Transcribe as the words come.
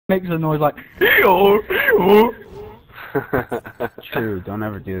makes a noise like "Eeyore, eeyore." True, don't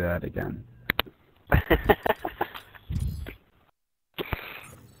ever do that again.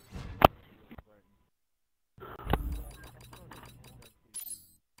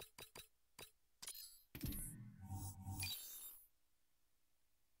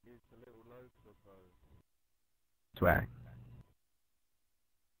 Swag.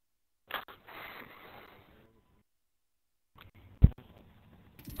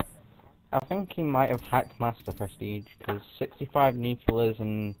 I think he might have hacked Master Prestige, because 65 nuclears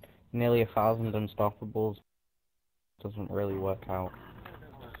and nearly 1,000 unstoppables doesn't really work out.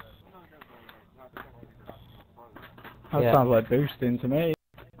 That sounds like boosting to me.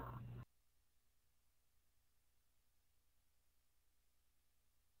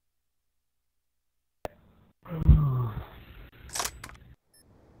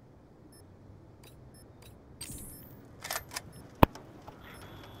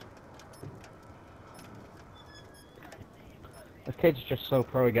 The kid's just so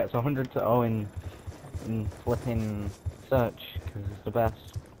pro, he gets 100 to 0 in flipping search, because it's the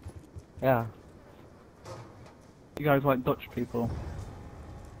best. Yeah. You guys like Dutch people?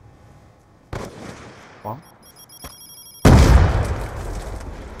 What?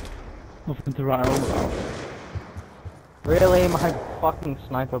 Nothing to write home about. Really? My fucking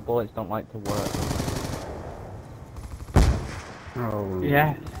sniper bullets don't like to work. Oh.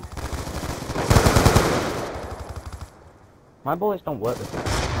 Yes. My bullets don't work this time.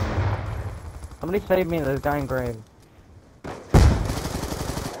 Somebody save me, there's a guy in grave.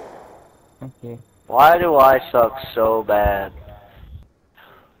 Thank you. Why do I suck so bad?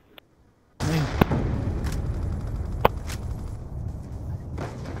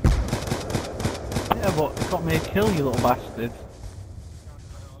 Yeah, but it got me a kill, you little bastard.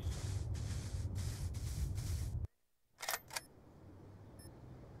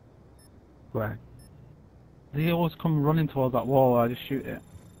 Swag. They always come running towards that wall, I just shoot it.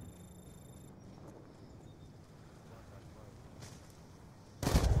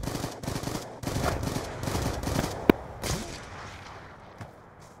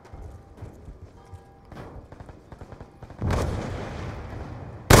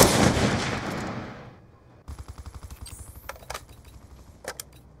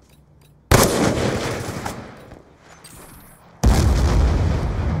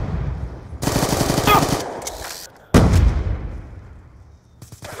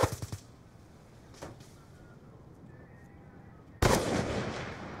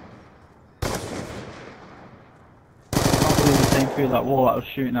 Through that wall that I was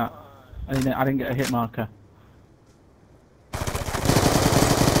shooting at. I didn't get a hit marker.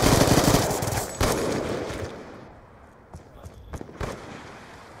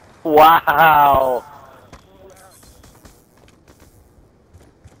 Wow!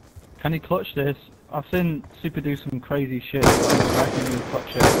 Can he clutch this? I've seen Super do some crazy shit, but I can even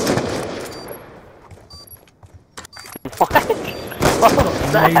clutch it. What? What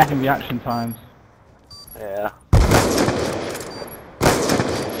was that? Amazing reaction times. Yeah.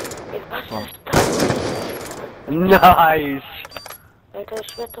 Nice! Alter,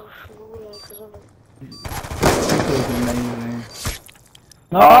 ich werd doch schwul, Alter, so eine... Super is amazing.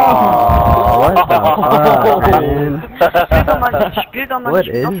 Oh, what the fuck, man? Spiel doch mal What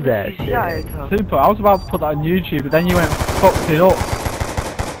nicht is mit that Visier, shit? Alter. Super, I was about to put that on YouTube, but then you went and fucked it up.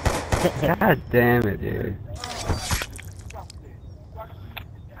 God damn it, dude.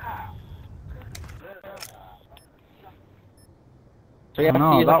 So you have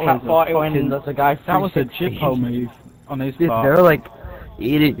No, to use that a cat was a 40 when fucking- there's a guy That was a 360. Jippo move on his Dude, part. they're like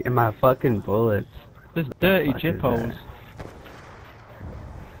eating in my fucking bullets. There's dirty What the fuck is Jippos.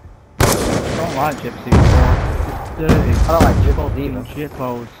 that? I don't like gypsies, but it's dirty. I don't like Jippos either.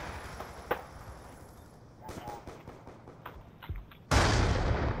 Jippos.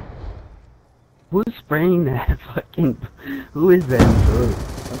 Who's spraying that fucking... Who is that dude?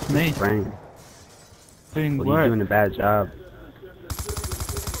 That's me. Spraying. Doing Well, work. you're doing a bad job.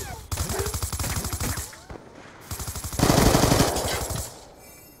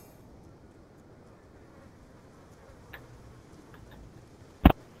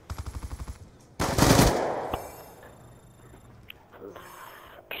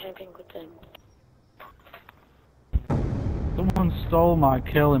 Camping with them. Someone stole my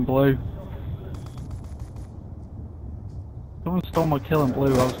kill in blue. Someone stole my kill in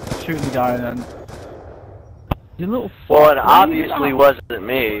blue. I was shooting the guy and then... You little fuck. Well, it what are you obviously doing? wasn't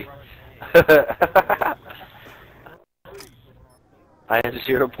me. I had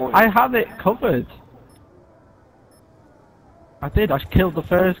 0 points. I had it covered. I did. I killed the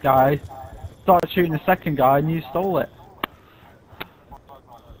first guy, started shooting the second guy, and you stole it.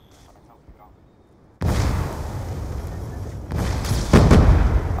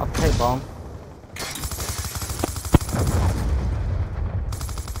 A bomb.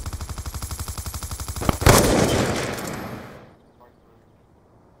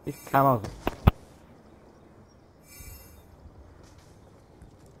 These camos.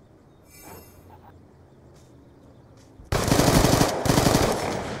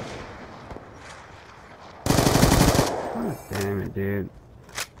 God damn it, dude.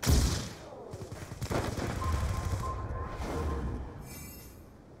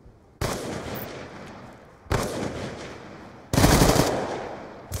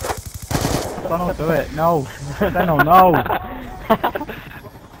 Don't do it. No. Deno, no.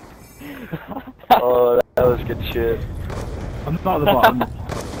 Oh, that was good shit. I'm not at the bottom.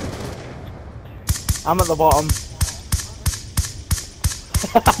 I'm at the bottom.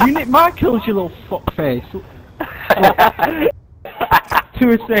 You nicked my kills, you little fuckface. 2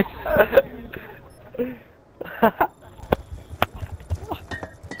 assists.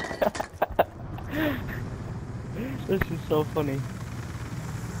 This is so funny.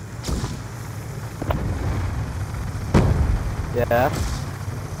 Yeah.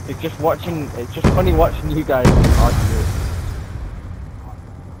 It's just funny watching you guys argue.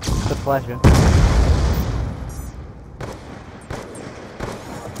 It's a pleasure.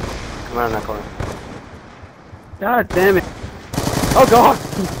 Come on, that corner. God damn it. Oh god!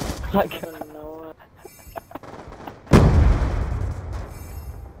 Like, Oh no.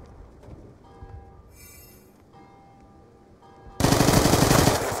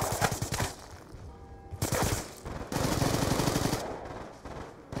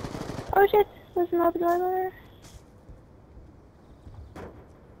 Oh shit, there's another guy there.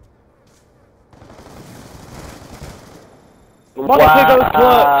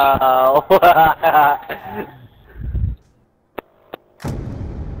 Wow!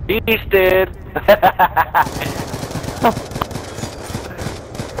 Beasted!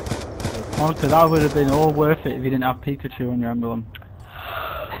 Honestly, that would have been all worth it if you didn't have Pikachu on your emblem.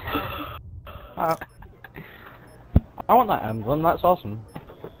 I want that emblem, that's awesome.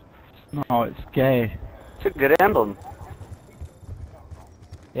 No, it's gay. It's a good emblem.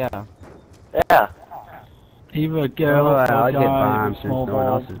 Yeah. Yeah. Either a girl Oh, or I'll a get guy bombed with since small no one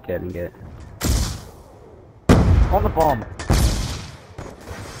balls. else is getting it. On the bomb.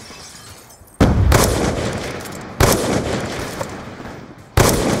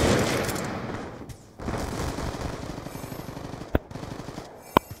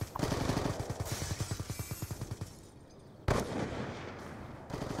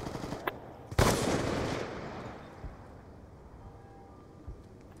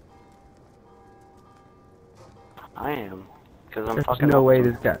 I am. Because I'm There's fucking no way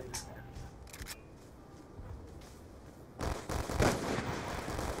awesome. this guy.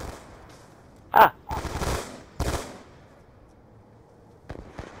 Ah!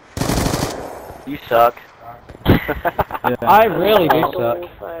 You suck. Yeah. I really do suck. Oh,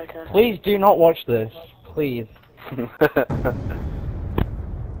 fire attack. Please do not watch this. Please.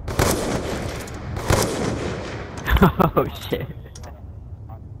 Oh shit.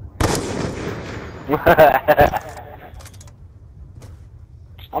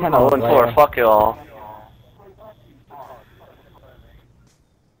 I'm an 0-4, fuck y'all.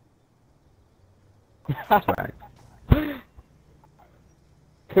 Swag.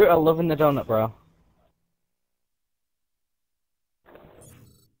 Cooter loving the donut, bro.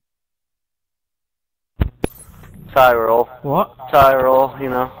 Tie roll. What? Tie roll, you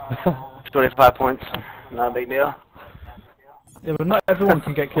know. 25 points. Not a big deal. Yeah, but not everyone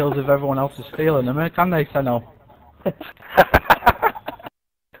can get kills if everyone else is stealing them, can they, Seno?